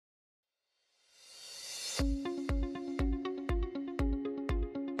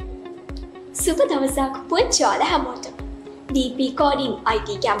සුබ දවසක් පුංචි ඔයාලා හැමෝටම. DP Coding IT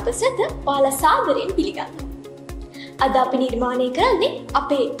Campus එක ඔයාලා සාදරයෙන් පිළිගන්නවා. අද අපි නිර්මාණය කරන්නේ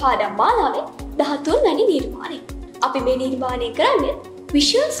අපේ පාඩම් මාලාවේ 13 වැනි නිර්මාණය. අපි මේ නිර්මාණය කරන්නේ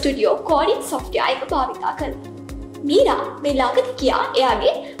Visual Studio Coding software එක භාවිතා කරලා. මීරා මේ ළඟදී කියා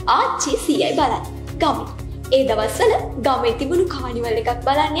එයාගේ ආච්චි සීයයි බලන්න ගමේ. ඒ දවස්වල ගමේ තිබුණු කානිවල් එකක්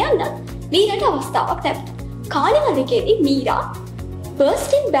බලන්න යන්න මීරාට අවස්ථාවක් ලැබුණා. කානිවල් එකේදී මීරා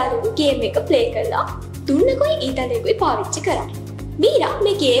Bursting Balloon game එක play කරලා දුන්නකොයි ඊතලෙකුයි පාවිච්චි කරා. මීරා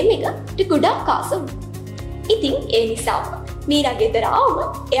මේ game එකට ගොඩක් ආස වුණා. ඉතින් ඒ නිසා මීරා ගෙදර ආවම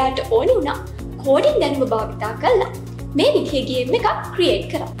එයාට ඕනේ වුණා කෝඩින් දැනුම භාවිතා කරලා මේ විදිහේ game එකක් create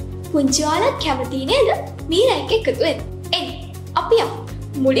කරන්න. පුංචි ඔයාලා කැමති නේද මීරා එක්ක එකතු වෙන්න? එන්න අපි යමු.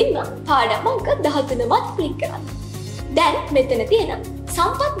 මුලින්ම පාඩම් අංක 13 මත ක්ලික් කරන්න. දැන් මෙතන තියෙන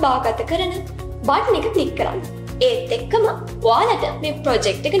සම්පත් භාගත කරන බටන් එක ක්ලික් කරන්න. ඒත් එක්කම ඔයාලට මේ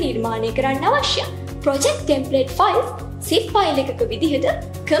ප්‍රොජෙක්ට් එක නිර්මාණය කරන්න අවශ්‍ය project template files zip file එකක විදිහට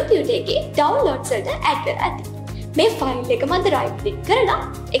කම්පියුටර් එකේ downloads වලට add කරලා ඇති. මේ ෆයිල් එක මත right click කරලා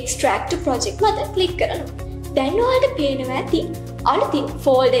extract to project මත click කරනවා. දැන් ඔයාලට පේනවා ඇති අලුතින්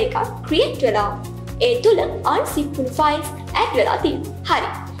folder එකක් create වෙලා ඒ තුල unzip වුණු files add වෙලා තියෙනවා. හරි.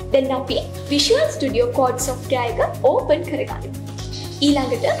 දැන් අපි Visual Studio Code software එක open කරගමු.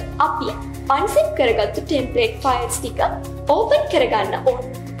 ඊළඟට අපි unzip කරගත්තු template files ටික open කරගන්න ඕන.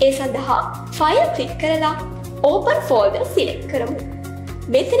 ඒ සඳහා file click කරලා open folder select කරමු.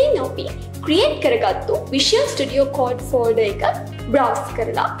 මෙතනින් අපි create කරගත්තු Visual Studio Code folder එක browse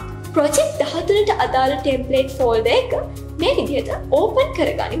කරලා project 13ට අදාළ template folder එක මේ විදිහට open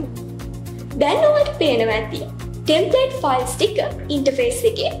කරගනිමු. දැන් ඔයාලට පේනවා ඇති template files ටික interface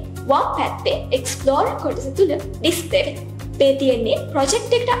එකේ වම් පැත්තේ explorer කොටස තුල display වෙනවා. මේ තියෙන්නේ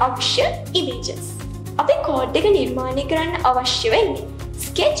project එකට අවශ්‍ය images. අපි code එක නිර්මාණය කරන්න අවශ්‍ය වෙන්නේ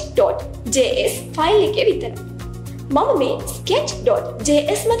sketch.js ෆයිල් එකේ විතරයි. මම මේ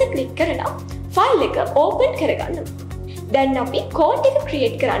sketch.js මත ක්ලික් කරලා ෆයිල් එක ඕපන් කරගන්නවා. දැන් අපි code එක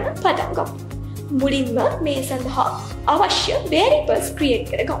create කරන්න පටන් ගමු. මුලින්ම මේ සඳහා අවශ්‍ය variables create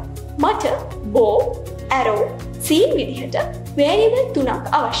කරගමු. මට bow, arrow, scene විදිහට variable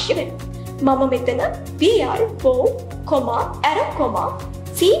තුනක් අවශ්‍ය වෙනවා. මම මෙතන var bow, arrow,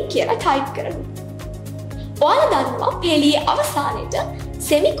 scene කියලා type කරනවා. ඔයාලා දන්නවා පෙළියේ අවසානයේට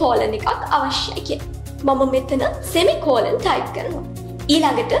semicolon එකක් අවශ්‍යයි කියලා. මම මෙතන semicolon type කරනවා.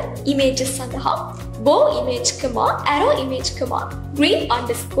 ඊළඟට images සඳහා bow image, arrow image, green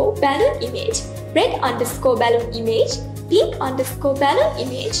underscore balloon image, red underscore balloon image, pink underscore balloon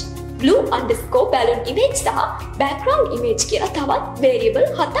image, blue underscore balloon image සහ background image කියලා තවත් variable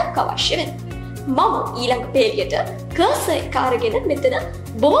 7ක් අවශ්‍ය වෙනවා. මම ඊළඟ පෙළියට cursor එක අරගෙන මෙතන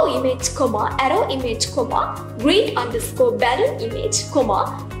bow image, arrow image, green underscore balloon image,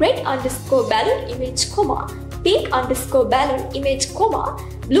 red underscore balloon image, pink underscore balloon image,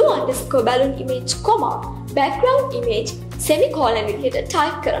 blue underscore balloon image, background image, semicolon විදිහට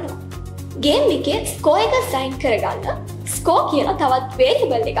type කරනවා. game එකේ score එක assign කරගන්න score කියලා තවත්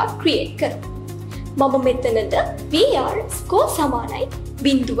variable එකක් create කරනවා. මම මෙතනට var score සමානයි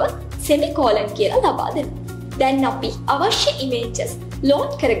බිඳුව semicolon කියලා ලබා දෙනවා. දැන් අපි අවශ්‍ය images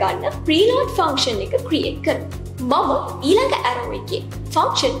load කරගන්න preload function එක create කරනවා. මම ඊළඟ arrow එකේ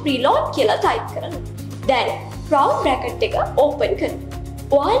function preload කියලා type කරනවා. දැන් round bracket එක open කරනවා.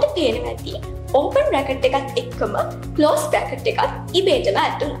 ඔයාලට පේනවා ඇති open bracket එකත් එක්කම close bracket එකත් ඉබේටම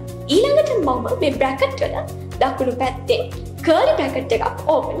add වුණා. ඊළඟට මම මේ bracket වල දකුණු පැත්තේ curly bracket එකක්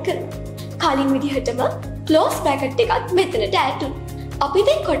open කරනවා. කලින් විදිහටම close bracket එකත් මෙතනට add වුණා. අපි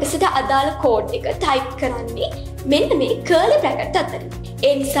දැන් කොටසට අදාළ කෝඩ් එක ටයිප් කරන්නේ මෙන්න මේ curly bracket අතරින්.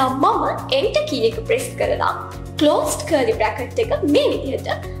 ඒ නිසා මම enter key එක press කරලා closed curly bracket එක මේ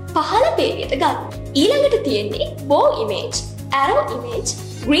විදිහට පහළ පේලියට ගන්න. ඊළඟට තියෙන්නේ bow image, arrow image,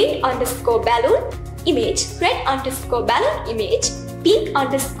 green underscore balloon image, red underscore balloon image, pink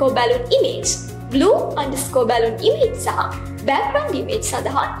underscore balloon image, blue underscore balloon image සහ background image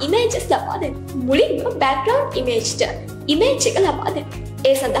සඳහා images ලබා දෙන්න. මුලින්ම background imageට image එක ලබා දෙන්න.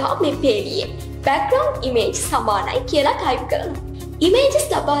 ඒ සඳහා මේ පේළියේ background image සමානයි කියලා type කරනවා. images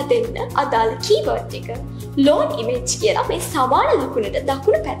ලබා දෙන්න අදාළ keyword එක load image කියලා මේ සමාන ලකුණට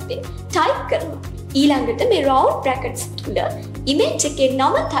දකුණු පැත්තේ type කරනවා. ඊළඟට මේ round brackets තුල image එකේ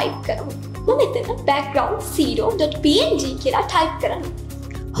නම type කරමු. මම මෙතන background 0.png කියලා type කරනවා.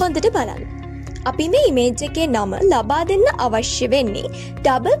 හොඳට බලන්න. අපි මේ image එකේ නම ලබා දෙන්න අවශ්‍ය වෙන්නේ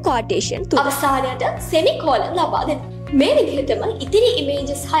double quotation තුල. අවසානයට semicolon ලබා දෙන්න. මේ විදිහටම ඉතිරි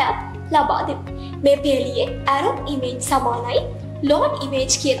images 6ක් ලබා දෙන්න. මේ පෙළියේ arrow image සමානයි load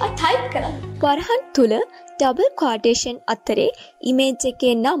image කියලා type කරන්න. වරහන් තුල double quotation අතරේ image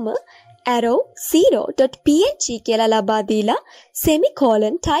එකේ නම arrow 0.png කියලා ලබා දීලා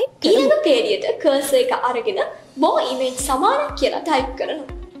semicolon type කරමු. ඊළඟ පේලියට cursor එක අරගෙන more image සමානක් කියලා type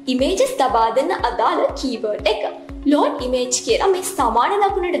කරනවා. images ලබා දෙන්න අදාළ keyword එක load image කියලා මේ සමාන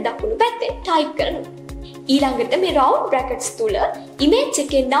ලකුණට දකුණු පැත්තේ type කරනවා. ඊළඟට මේ round brackets තුල image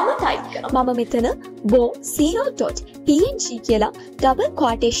එකේ නම type කරනවා. මම මෙතන bow 0.png කියලා double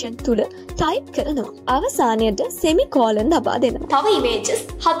quotation තුල type කරනවා. අවසානයේට semicolon ලබා දෙනවා. තව images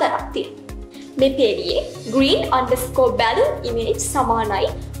 4ක් තියෙනවා. මේ පේලියේ green_balloon image සමානයි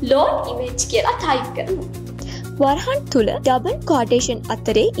load image කියලා type කරනවා. වරහන් තුල double quotation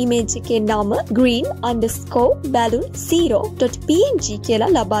අතරේ image එකේ නම green_balloon 0.png කියලා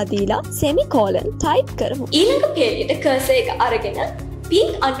ලබා දීලා semicolon type කරමු. ඊළඟ පේලියට cursor එක අරගෙන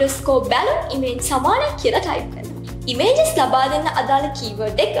pink_balloon image සමානයි කියලා type කරනවා. images ලබා දෙන්න අදාළ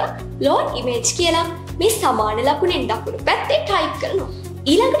keyword එක load image කියලා මේ සමාන ලකුණෙන් දකුණු පැත්තේ type කරනවා.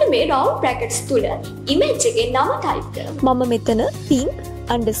 ඊළඟට මේ round brackets තුල image එකේ නම type කරමු. මම මෙතන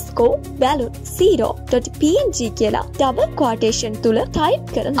pink_balloon 0.png කියලා double quotation තුල type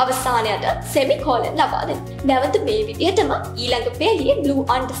කරනවා. අවසානයට semicolon ලබා දෙන්න. නැවත මේ විදිහටම ඊළඟ පේලියේ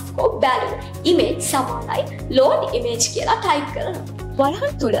blue_balloon image සමානයි load image කියලා type කරනවා.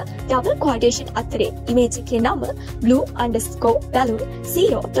 වරහන් තුල double quotation අතරේ image එකේ නම blue_balloon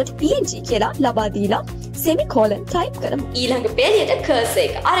 0.png කියලා ලබා දීලා semicolon type කරමු. ඊළඟ පේලියට cursor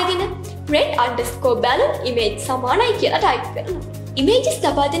එක අරගෙන red_balloon image සමානයි කියලා type කරනවා. images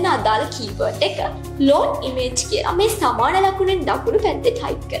ලබා දෙන අදාළ keyword එක load image කියලා මේ සමාන ලකුණෙන් දකුණු පැත්තේ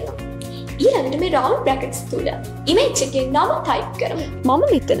type කරනවා. ඊළඟට මේ round brackets තුල image එකේ නම type කරමු. මම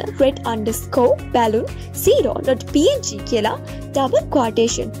මෙතන red_balloon 0.png කියලා double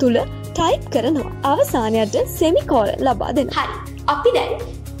quotation තුල type කරනවා. අවසානයට semicolon ලබා දෙනවා. හරි. අපි දැන්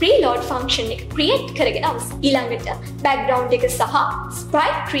preload function එක create කරගෙන අවසන්. ඊළඟට background එක සහ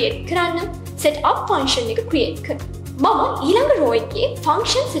sprite create කරන්න setup function එක create කරමු. මම ඊළඟ row එකේ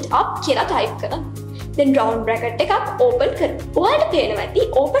function setup කියලා type කරනවා. then round bracket එකක් open කරමු. ඔයාලට පේනවා ඇති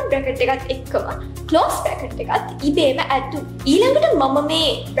open bracket එකත් එක්කම close bracket එකත් ඉබේම add වුණා. ඊළඟට මම මේ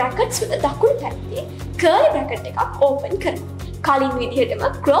brackets වල දකුණු පැත්තේ curly bracket එකක් open කරමු. කලින් විදිහටම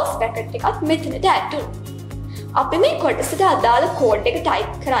close bracket එකත් මෙතනට add වුණා. අපි මේ කොටසට අදාළ කෝඩ් එක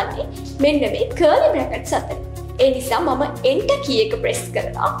type කරන්නේ මෙන්න මේ curly brackets අතරේ. ඒ නිසා මම enter key එක press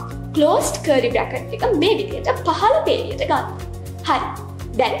කරලා closed curly bracket එක මේ විදිහට පහළ පේලියට ගන්නවා. හරි.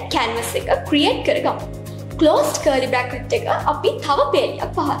 දැන් canvas එක create කරගමු. closed curly bracket එක අපි තව පේලියක්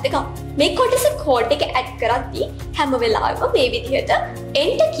පහළට ගමු. මේ කොටස කෝඩ් එක add කරද්දී හැම වෙලාවෙම මේ විදිහට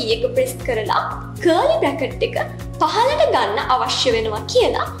enter key එක press කරලා curly bracket එක පහළට ගන්න අවශ්‍ය වෙනවා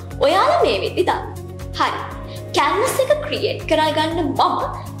කියලා ඔයාලා මේ විදිහට දාන්න. හරි. canvas එක create කරගන්න මම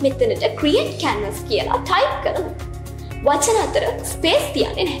මෙතනට create canvas කියලා type කරනවා. වචන අතර space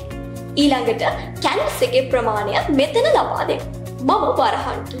තියන්නේ නැහැ. ඊළඟට canvas එකේ ප්‍රමාණය මෙතන ලබා දෙන්න. මම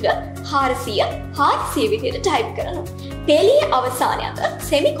වරහන් තුල 400 විදිහට type කරනවා. පේලියේ අවසානයට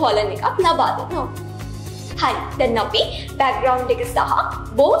semicolon එකක් ලබා දෙනවා. හරි. දැන් අපි background එක සහ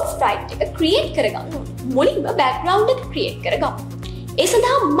bow sprite එක create කරගන්නවා. මුලින්ම background එක create කරගමු. ඒ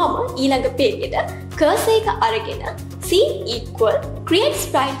සඳහා මම ඊළඟ පේලියට cursor එක අරගෙන c=create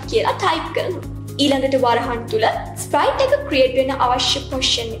sprite කියලා type කරනවා. ඊළඟට වරහන් තුල sprite එක create වෙන අවශ්‍ය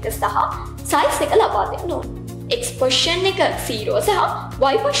position එක සහ size එක ලබා දෙන්න ඕන. x position එක 0 සහ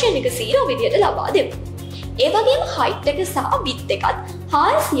y position එක 0 විදිහට ලබා දෙමු. ඒ වගේම height එක සහ width එකත්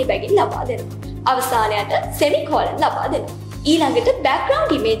 400 බැගින් ලබා දෙනවා. අවසානයට semicolon ලබා දෙනවා. ඊළඟට background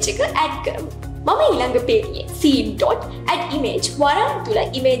image එක add කරමු. මම ඊළඟ පේලියේ scene.add_image වරහන් තුල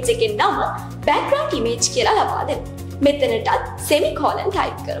image එකේ නම background image කියලා ලබා දෙනවා. මෙතනටත් semicolon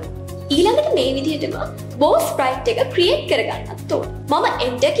type කරමු. ඊළඟට මේ විදිහටම bow sprite එක create කරගන්නත් ඕන. මම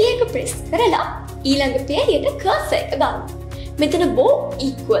enter key එක press කරලා ඊළඟ පේලියට cursor එක ගන්නවා. මෙතන bow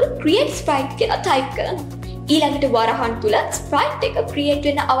 =create sprite කියලා type කරනවා. ඊළඟට වරහන් තුල sprite එක create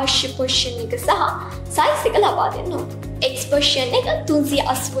වෙන අවශ්‍ය position එක සහ size එක ලබා දෙන්න ඕන. x position එක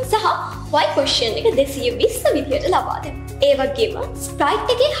 380 සහ y position එක 220 විදිහට ලබා දෙන්න. ඒ වගේම sprite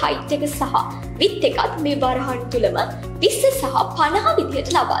එකේ height එක සහ width එකත් මේ වරහන් තුලම 20 සහ 50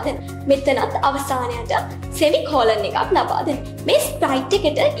 විදිහට ලබා දෙන්න. මෙතනත් අවසානයට semicolon එකක් ලබා දෙන්න. මේ sprite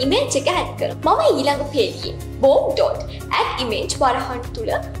එකට image එක add කරමු. මම ඊළඟ පේලියේ bow.add_image වරහන් තුල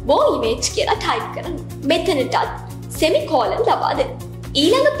bow image කියලා type කරනවා. මෙතනටත් semicolon ලබා දෙන්න.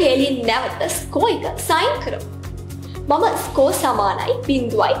 ඊළඟ පේලියෙන් නැවත score එක sign කරමු. මම score සමානයි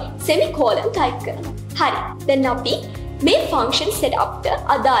 0යි semicolon type කරනවා. හරි. දැන් අපි මේ function setup ට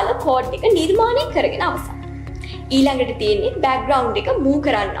අදාළ code එක නිර්මාණය කරගෙන අවසන්. ඊළඟට තියෙන්නේ background එක move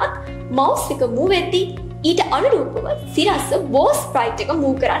කරන්නත් mouse එක move වෙද්දී ඊට අනුරූපව සිරස්ස bow sprite එක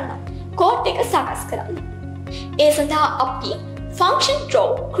move කරන්නත්. කෝඩ් එක සකස් කරන්න. ඒ සඳහා අපි function draw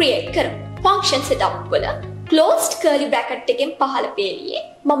create කරමු. function setup වල closed curly bracket එකෙන් පහළ පේළියේ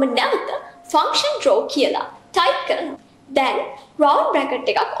මම නැවත function draw කියලා type කරනවා. then round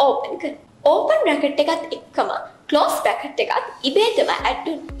bracket එකක් open කරනවා. open bracket එකත් එක්කම close bracket එකත් ඉබේටම add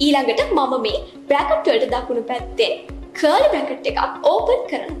වෙනවා. ඊළඟට මම මේ bracket වලට දකුණු පැත්තෙන් curly bracket එකක් open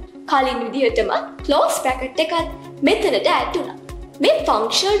කරනවා. කලින් විදිහටම close bracket එකත් මෙතනට add වුණා. මේ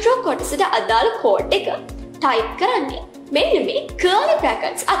functional draw කොටසට අදාළ code එක type කරන්නේ මෙන්න මේ curly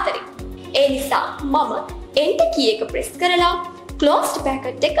brackets අතරින්. ඒ නිසා මම enter key එක press කරලා closed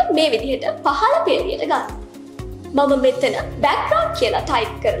bracket එක මේ විදිහට පහළ පෙළියට ගන්නවා. මම මෙතන background කියලා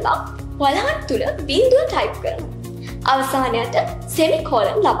type කරලා වලහන් තුල බිංදුව type කරනවා. අවසානයට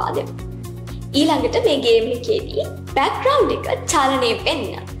semicolon ලබා දෙමු. ඊළඟට මේ game එකේදී background එක චලනය වෙන්න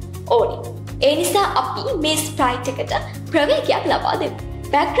ඕනේ. ඒ නිසා අපි මේ sprite එකට ප්‍රවේගයක් ලබා දෙමු.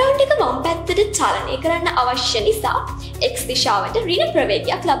 background එක වම් පැත්තට චලනය කරන්න අවශ්‍ය නිසා x දිශාවට ඍණ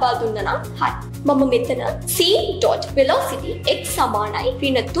ප්‍රවේගයක් ලබා දුන්නා නම් හරි. මම මෙතන c.velocity x සමානයි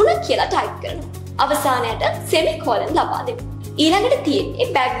ඍණ 3 කියලා type කරනවා. අවසානයට semicolon ලබා දෙමු. ඊළඟට තියෙන්නේ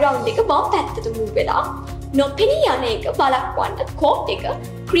background එක වම් පැත්තට move වෙලා නොපෙනී යන එක බලක්වන්න code එක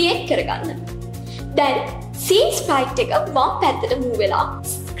create කරගන්න. දැන් scene sprite එක වම් පැත්තට move වෙලා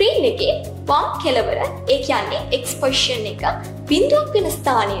screen එකේ වම් කෙළවර ඒ කියන්නේ x position එක බිඳුවක් වෙන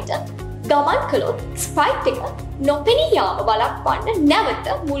ස්ථානයට ගමන් කළොත් sprite එක නොපෙනී යාම බලක්වන්න නැවත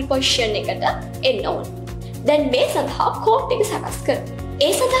මුල් position එකට එන්න ඕන. දැන් මේ සඳහා code එක සකස් කරමු.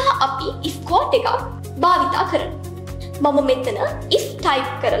 ඒ සඳහා අපි if code එකක් භාවිතා කරනවා. මම මෙතන if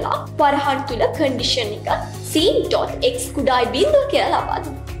type කරලා වරහන් තුල condition එක scene.x කුඩායි බිඳුව කියලා ලබා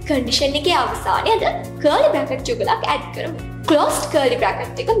දෙමු. condition එකේ අවසානයේද curly bracket යුගලක් add කරමු. closed curly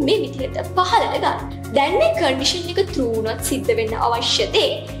bracket එක මේ විදිහට පහළට ගන්න. දැන් මේ condition එක true වුණොත් සිද්ධ වෙන්න අවශ්‍ය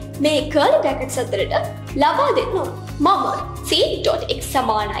දේ මේ curly brackets අතරට ලබා දෙන්න ඕන. මම scene.x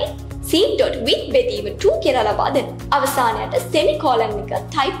සමානයි scene.width බෙදීම 2 කියලා ලබා දෙනවා. අවසානයට semicolon එක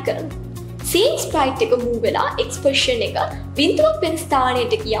type කරමු. scene sprite එක move වෙලා expression එක බිඳුවක් වෙන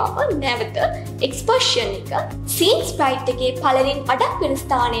ස්ථානයට ගියාම නැවත expression එක scene sprite එකේ පළලින් අඩක් වෙන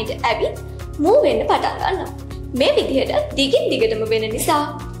ස්ථානයට ඇවිත් move වෙන්න පටන් ගන්නවා. මේ විදිහට දිගින් දිගටම වෙන නිසා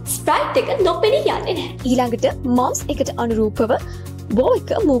sprite එක නොපෙනී යන්නේ නැහැ. ඊළඟට mouse එකට අනුරූපව bow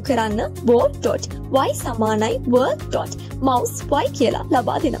එක move කරන්න bow.y සමානයි world.mousey කියලා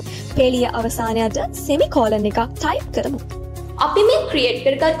ලබා දෙනවා. පෙළිය අවසානයට semicolon එකක් type කරමු. අපි මේ create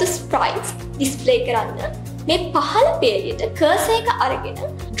කරගත්තු sprites display කරන්න මේ පහළ පෙළියට cursor එක අරගෙන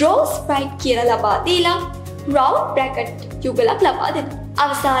draw sprite කියලා ලබා දීලා round bracket යුගලක් ලබා දෙනවා.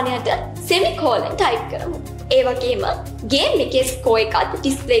 අවසානයට semicolon type කරමු. ඒ වගේම game එකේ score එකත්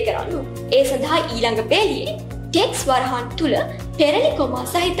display කරන්න. ඒ සඳහා ඊළඟ පෙළියේ text වරහන් තුල පෙරළි කොමා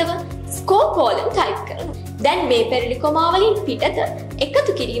සහිතව score colon type කරනවා. දැන් මේ පෙරළි කොමා වලින් පිටත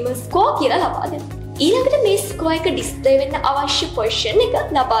එකතු කිරීම score කියලා ලබා දෙනවා. ඊළඟට මේ score එක display වෙන්න අවශ්‍ය position එක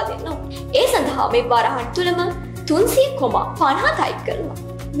ලබා දෙනවා. ඒ සඳහා මේ වරහන් තුලම 300,50 type කරනවා.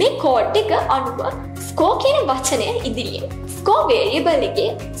 මේ code එක අනුව score කියන වචනය ඉදිරියෙන් score variable එකේ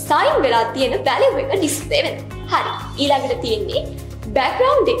sign වෙලා තියෙන value එක display වෙනවා. හරි. ඊළඟට තියෙන්නේ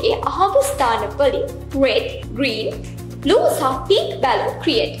background එකේ අහඹු ස්ථාන වලින් red, green, blue සහ pink balloon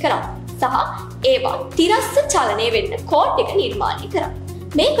create කරන්න. සහ ඒවා තිරස්ස චලනය වෙන්න code එක නිර්මාණය කරන්න.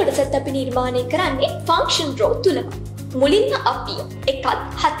 මේ කොටසත් අපි නිර්මාණය කරන්නේ function draw තුලම. මුලින්ම අපි 1ත්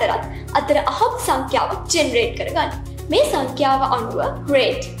 4ත් අතර අහඹු සංඛ්‍යාවක් generate කරගන්න. මේ සංඛ්‍යාව අනුව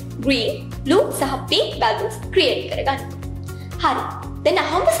red, green, blue සහ pink balloons create කරගන්න. හරි. දැන්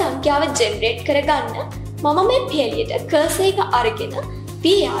අහඹු සංඛ්‍යාව generate කරගන්න මම මේ පෙළියට cursor එක අරගෙන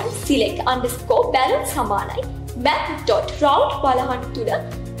pr select underscore balloon සමානයි map.round වලහන් තුල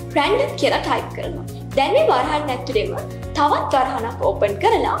random කියලා type කරනවා. දැන් මේ වරහන් ඇතුළේම තවත් වරහනක් open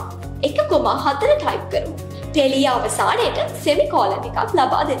කරලා 1.4 type කරමු. පෙළිය අවසානයේට semicolon එකක්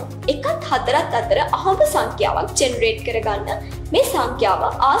ලබා දෙනවා. 1ත් 4ත් අතර අහඹු සංඛ්‍යාවක් generate කරගන්න මේ සංඛ්‍යාව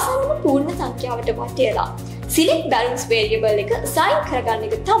ආසන්නම පූර්ණ සංඛ්‍යාවට වටේලා select balance variable එක assign කරගන්න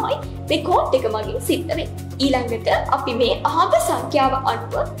එක තමයි මේ code එක මගින් සිද්ධ වෙන්නේ. ඊළඟට අපි මේ අහඹු සංඛ්‍යාව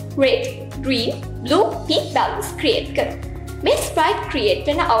අනුව red, green, blue, pink balance create කරමු. මේ sprite create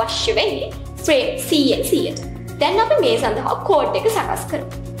වෙන්න අවශ්‍ය වෙන්නේ frame 100ට. දැන් අපි මේ සඳහා code එක සකස් කරමු.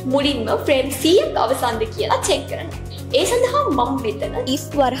 මුලින්ම frame 100ක් අවසන්ද කියලා check කරන්න. ඒ සඳහා මම මෙතන if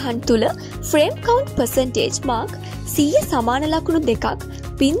වරහන් තුල frame count percentage mark 100 සමාන ලකුණු දෙකක්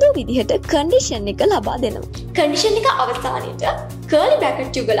බිඳුව විදිහට condition එක ලබා දෙනවා. condition එක අවසානයේට curly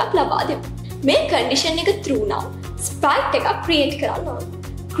bracket යුගලක් ලබා දෙමු. මේ condition එක true නම් sprite එකක් create කරන්න ඕන.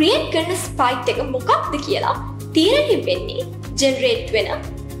 create කරන sprite එක මොකක්ද කියලා තීරණය වෙන්නේ generate වෙන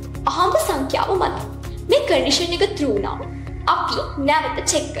අහඹ සංඛ්‍යාව මත. මේ කන්ඩිෂන් එක true නම් අපි නැවත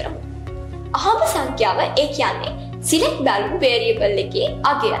check කරමු. අහඹ සංඛ්‍යාව ඒ කියන්නේ select balloon variable එකේ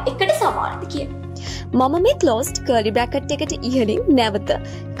අගය එකට සමානද කියලා. මම මේ closed curly bracket එකට ඉහළින් නැවත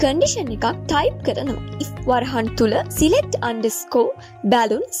condition එකක් type කරනවා. if වරහන් තුල select underscore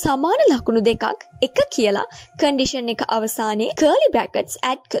balloon සමාන ලකුණු දෙකක් එක කියලා condition එක අවසානයේ curly brackets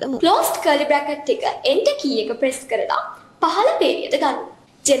add කරමු. closed curly bracket එක enter key එක press කරලා පහළ පේලියට ගන්න.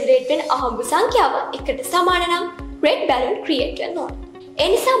 generate වෙන අහඹ සංඛ්‍යාව එකට සමාන නම් red balloon create කරන්න ඕන. ඒ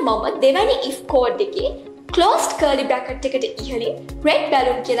නිසා මම දෙවැනි if code එකේ closed curly bracket එකට ඉහළින් red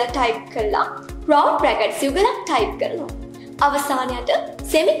balloon කියලා type කරලා round brackets යුගලක් type කරනවා. අවසානයට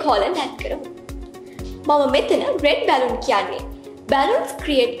semicolon add කරමු. මම මෙතන red balloon කියන්නේ balloons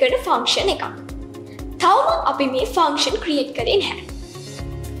create කරන function එකක්. තවම අපි මේ function create කරේ නැහැ.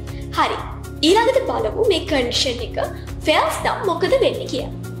 හරි. ඊළඟට බලමු මේ condition එක false නම් මොකද වෙන්නේ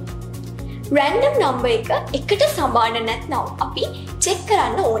කියලා. random number එක එකට සමාන නැත්නම් අපි check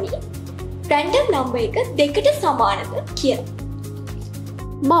කරන්න ඕනි. random number එක දෙකට සමානද කියලා.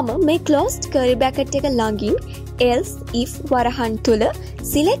 මම මේ closed curly bracket එක ළඟින් else if වරහන් තුල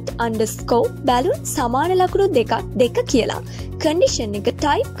select underscore balloon සමාන ලකුණු දෙක කියලා condition එක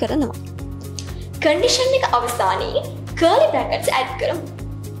type කරනවා. condition එක අවසානයේ curly brackets add කරමු.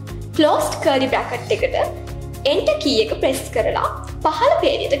 closed curly bracket එකට enter key එක press කරලා පහළ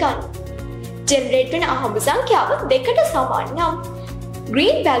පේලියට ගන්න. generate වෙන අහඹ සංඛ්‍යාව දෙකට සමාන නම්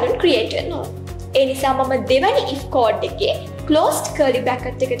green balloon create කරනවා. ඒ නිසා මම දෙවැනි if code එකේ closed curly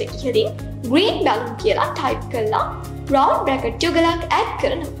bracket එකට ඉහළින් green balloon කියලා type කරලා round bracket යුගලක් add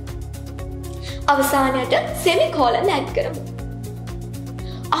කරනවා. අවසානයට semicolon add කරමු.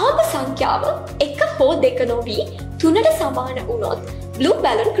 අහඹ සංඛ්‍යාව 1 හෝ 2 නොවි 3ට සමාන වුණොත් blue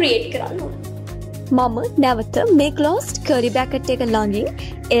balloon create කරන්න ඕන. මම නැවත මේ closed curly bracket එක ළඟින්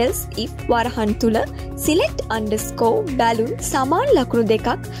else if වරහන් තුල select underscore balloon සමාන ලකුණු දෙකක්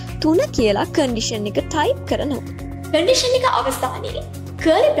 3 කියලා condition එක type කරනවා. condition එක අවසානයේ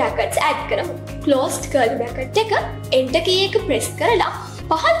curly brackets add කරමු. closed curly bracket එක enter key එක press කරලා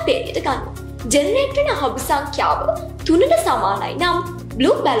පහළ පේලියට ගන්න. generate වෙන අහඹ සංඛ්‍යාව 3ට සමානයි නම්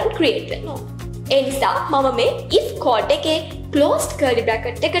blue balloon create වෙනවා. ඒ නිසා මම මේ if code එකේ closed curly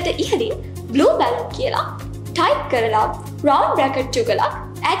bracket එකට ඉහළින් blue balloon කියලා type කරලා round bracket යුගලක්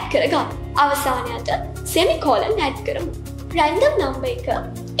add කරගන්න. අවසානයට semicolon add කරමු. random number එක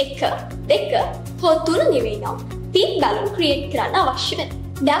 1 2 හෝ 3 නෙවෙයි නම් pink balloon create කරන්න අවශ්‍ය වෙනවා.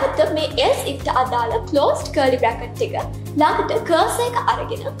 නැවත මේ else if ට අදාළ closed curly bracket එක ළඟට cursor එක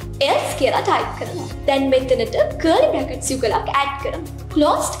අරගෙන else කියලා type කරනවා. දැන් මෙතනට curly brackets යුගලක් add කරමු.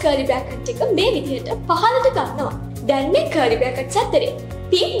 closed curly bracket එක මේ විදිහට පහළට ගන්නවා. දැන් මේ curly brackets අතරේ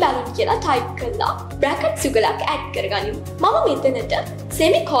pink balloon කියලා type කරලා brackets යුගලක් add කරගනිමු. මම මෙතනට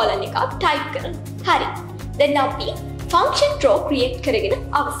semicolon එකක් type කරනවා. හරි. දැන් අපි function draw create කරගෙන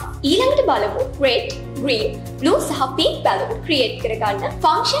අවසන්. ඊළඟට බලමු red, green, blue සහ pink balloon create කරගන්න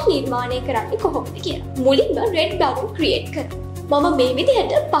function නිර්මාණය කරන්නේ කොහොමද කියලා. මුලින්ම red balloon create කරමු. මම මේ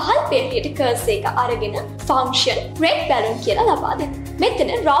විදිහට පහළ පේලියට cursor එක අරගෙන function red balloon කියලා ලබා දෙනවා.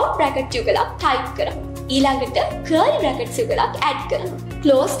 මෙතන round bracket යුගලක් type කරමු. ඊළඟට curly brackets යුගලක් add කරමු.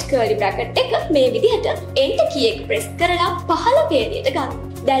 closed curly bracket එක මේ විදිහට enter key එක press කරලා පහළ පේලියට ගන්න.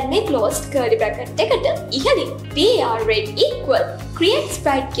 දැන් මේ closed curly bracket එකට ඉහළින් var red equal create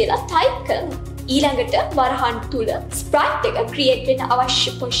sprite කියලා type කරමු. ඊළඟට වරහන් තුල sprite එක create වෙන්න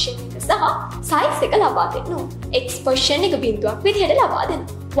අවශ්‍ය position එක සහ size එක ලබා දෙන්න ඕන. x position එක බිඳුවක් විදිහට ලබා දෙන්න.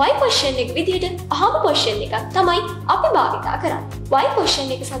 y position එක විදිහට අහඹ position එකක් තමයි අපි භාවිතා කරන්නේ. y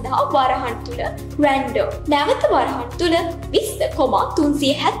position එක සඳහා වරහන් තුල random නැවත වරහන් තුල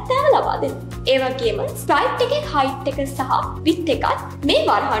 20,370 ලබා දෙන්න. ඒ වගේම sprite එකේ height එක සහ width එකත් මේ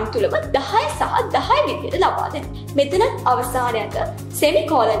වරහන් තුලම 10 සහ 10 විදිහට ලබා දෙන්න. මෙතන අවසානයට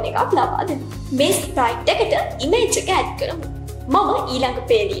semicolon එකක් ලබා දෙන්න. මේ sprite එකට image එක add කරමු. මම ඊළඟ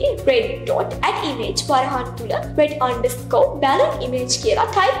පේලියේ red dot add image වරහන් තුල red underscore balloon image කියලා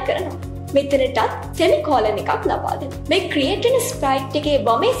type කරනවා. මෙතනටත් semicolon එකක් ලබා දෙන්න. මේ create වෙන sprite එකේ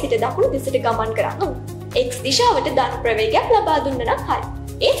වමේ සිට දකුණු දෙසට ගමන් කරන්න ඕන. x දිශාවට ධන ප්‍රවේගයක් ලබා දුන්න නම් හරි.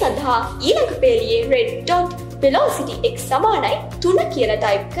 ඒ සඳහා ඊළඟ පේලියේ red dot velocity x සමානයි 3 කියලා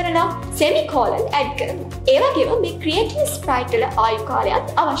type කරලා semicolon add කරනවා. ඒ වගේම මේ create වෙන sprite වල ආයු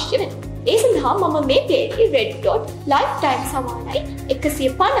කාලයත් අවශ්‍ය වෙනවා. ඒ සඳහා මම මේ පේලියේ red dot lifetime සමානයි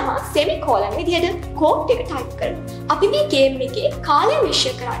 150 semicolon විදිහට code එක type කරනවා. අපි මේ game එකේ කාලය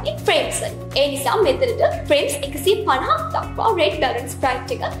measure කරන්නේ frames වලින්. ඒ නිසා මෙතනට frames 150ක් දක්වා red balloon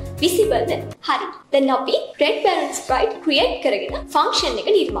sprite එක visible වෙනවා. හරි. දැන් අපි red balloon sprite create කරගෙන function එක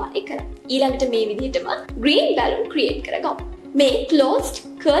නිර්මාණය කරමු. ඊළඟට මේ විදිහටම green balloon create කරගමු. මේ closed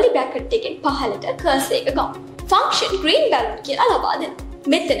curly bracket එකෙන් පහළට cursor එක ගමු. function green balloon කියලා ලබා දෙන්න.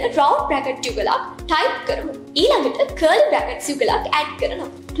 මෙතන round bracket යුගලක් type කරමු. ඊළඟට curly brackets යුගලක් add කරනවා.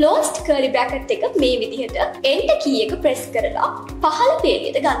 closed curly bracket එක මේ විදිහට enter key එක press කරලා පහළ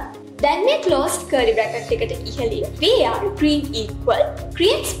පේලියට ගන්න. දැන් මේ closed curly bracket එකට ඉහළින් var green equal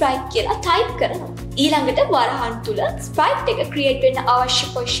create sprite කියලා type කරනවා. ඊළඟට වරහන් තුල sprite එක create වෙන්න අවශ්‍ය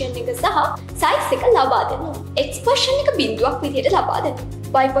position එක සහ size එක ලබා දෙනවා. x position එක බිඳුවක් විදිහට ලබා දෙනවා.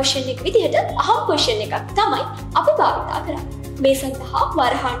 y position එක විදිහට අහම් position එකක් තමයි අපි භාවිතා කරන්නේ. මේ සඳහා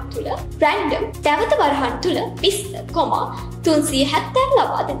වරහන් තුල random නැවත වරහන් තුල 20,370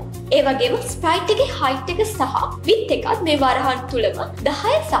 ලබා දෙනවා. ඒ වගේම sprite එකේ height එක සහ width එකත් මේ වරහන් තුලම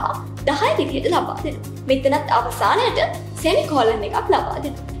 10 සහ 10 විදිහට ලබා දෙනවා. මෙතනත් අවසානයට semicolon එකක් ලබා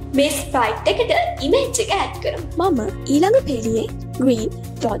දෙනවා. මේ ස්ප්‍රයිට් එකට ඉමේජ් එක ඇඩ් කරමු. මම ඊළඟ පේලියේ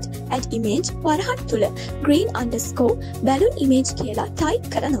green.add_image වරහන් තුල green_balloon image කියලා ටයිප්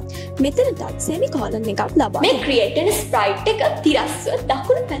කරනවා. මෙතනටත් semicolon එකක් ලබා මේ create වෙන ස්ප්‍රයිට් එක තිරස්ව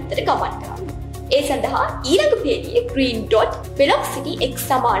දකුණු පැත්තට ගමන් කරන්න. ඒ සඳහා ඊළඟ පේලියේ green.velocity x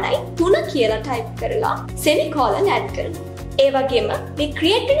සමානයි 3 කියලා ටයිප් කරලා semicolon ඇඩ් කරනවා. ඒ වගේම මේ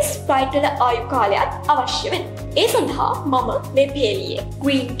create වෙන ස්ප්‍රයිට් වල ආයු කාලයත් අවශ්‍ය වෙනවා. ඒ සඳහා මම මේ පේලියේ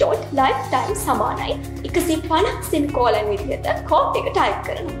green.lifetime සමානයි 150 semicolon විදිහට කෝඩ් එක ටයිප්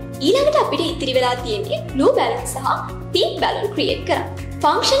කරනවා. ඊළඟට අපිට ඉතිරි වෙලා තියෙන්නේ blue balloon සහ pink balloon create කරන්න.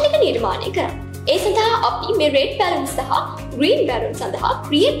 function එක නිර්මාණය කරන්න. ඒ සඳහා අපි මේ red balloon සහ green balloon සඳහා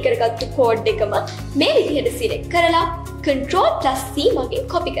create කරගත්තු කෝඩ් එකම මේ විදිහට select කරලා Ctrl+C මගින්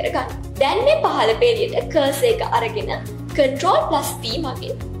copy කරගන්න. දැන් මේ පහළ පේලියට cursor එක අරගෙන Ctrl+V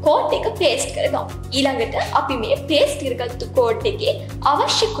මගින් කෝඩ් එක paste කරගමු. ඊළඟට අපි මේ paste කරගත්තු කෝඩ් එකේ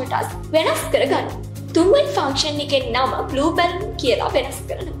අවශ්‍ය කොටස් වෙනස් කරගන්න. තුන්වෙනි function එකේ නම blue balloon කියලා වෙනස්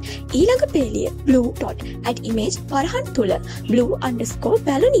කරනවා. ඊළඟ පේලිය blue.add_image වරහන් තුල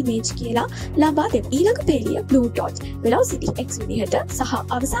blue_balloon image කියලා ලබා දෙමු. ඊළඟ පේලිය blue.velocity x විදිහට සහ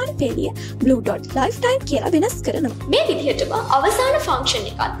අවසාන පේලිය blue.lifetime කියලා වෙනස් කරනවා. මේ විදිහටම අවසාන function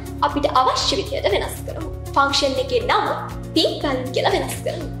එකත් අපිට අවශ්‍ය විදිහට වෙනස් කරමු. function එකේ නම pink balloon කියලා වෙනස්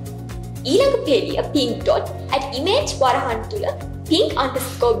කරනවා. ඊළඟ පේලිය pink.add_image වරහන් තුල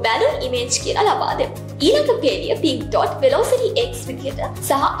pink_balloon image කියලා ලබා දෙමු. ඊළඟ පේලිය pink.velocity x විදිහට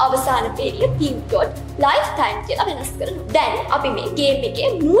සහ අවසාන පේලිය pink.lifetime කියලා වෙනස් කරනවා. දැන් අපි මේ ගේම් එකේ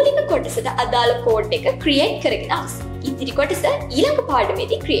මූලික කොටසට අදාළ කෝඩ් එක ක්‍රියේට් කරගෙන අවසන්. ඉතිරි කොටස ඊළඟ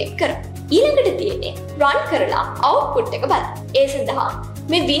පාඩමේදී ක්‍රියේට් කරමු. ඊළඟට තියෙන්නේ run කරලා output එක බලන්න. ඒ සඳහා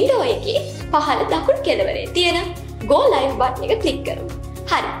මේ window එකේ පහළ දකුණු කෙළවරේ තියෙන go live button එක click කරමු.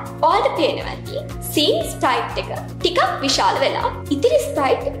 හරි. ඔයාලට පේනවා ඇති scene sprite එක ටිකක් විශාල වෙලා ඉතිරි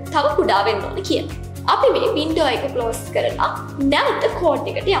sprite තව කුඩා වෙන්න ඕන කියලා. අපි මේ window එක close කරලා නැවත code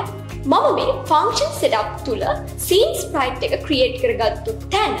එකට යමු. මම මේ function setup තුල scene sprite එක create කරගත්තු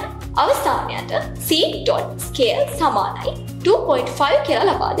තැන අවසානයට scene.scale සමානයි 2.5 කියලා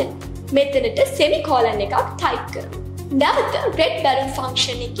ලබා දෙනවා. මෙතනට semicolon එකක් type කරමු. නැවත red balloon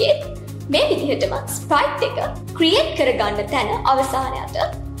function එකේ මේ විදිහටම sprite එක create කරගන්න තැන අවසානයට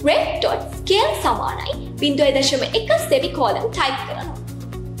red.scale සමානයි 0.1 semicolon type කරනවා.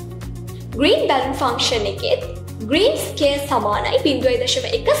 green balloon function එකේ green scale සමානයි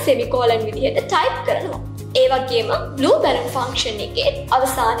 0.1 semicolon විදිහට type කරනවා. ඒ වගේම blue balloon function එකේ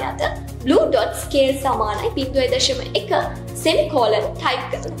අවසානයට blue.scale සමානයි 0.1 semicolon type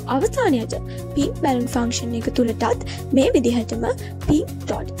කරනවා. අවසානයට pink balloon function එක තුලටත් මේ විදිහටම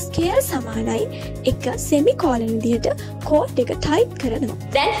pink.scale සමානයි 1 semicolon විදිහට කෝඩ් එක type කරනවා.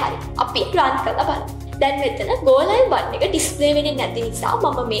 දැන් හරි. අපි run කරලා බලමු. දැන් මෙතන go live button එක display වෙන්නේ නැති නිසා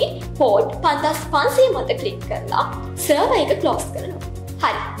මම මේ port 5500 මත click කරලා server එක close කරනවා.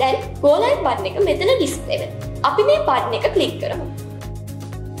 හරි. දැන් go live button එක මෙතන display වෙනවා. අපි මේ button එක click කරමු.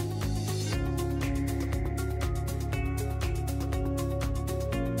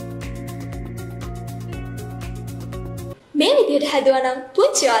 මේ විදිහට හැදුවා නම්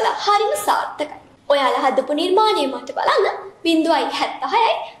පුංචි ඔයාලා හරිම සාර්ථකයි. ඔයාලා හදපු නිර්මාණය මට බලන්න 0.76යි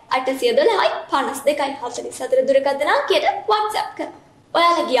 812යි 52යි 44 දුරකථන අංකයට WhatsApp කරන්න.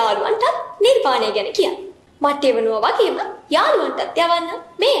 ඔයාලගේ යාළුවන්ට නිර්මාණය ගැන කියන්න. මට එවනවා වගේම යාළුවන්ටත් යවන්න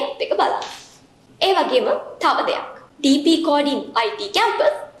මේ ඇප් එක බලන්න. ඒ වගේම තව දෙයක්. DP Coding IT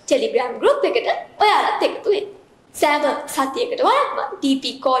Campus Telegram group එකට ඔයාලත් එකතු වෙන්න. සෑම සතියකට වරක්ම DP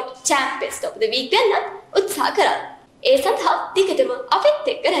Code Champions of the Week වෙන්න උත්සාහ කරන්න. ඒ සඳහා දිගටම අපිත්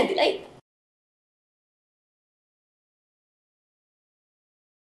එක්ක රැඳිලා ඉන්න.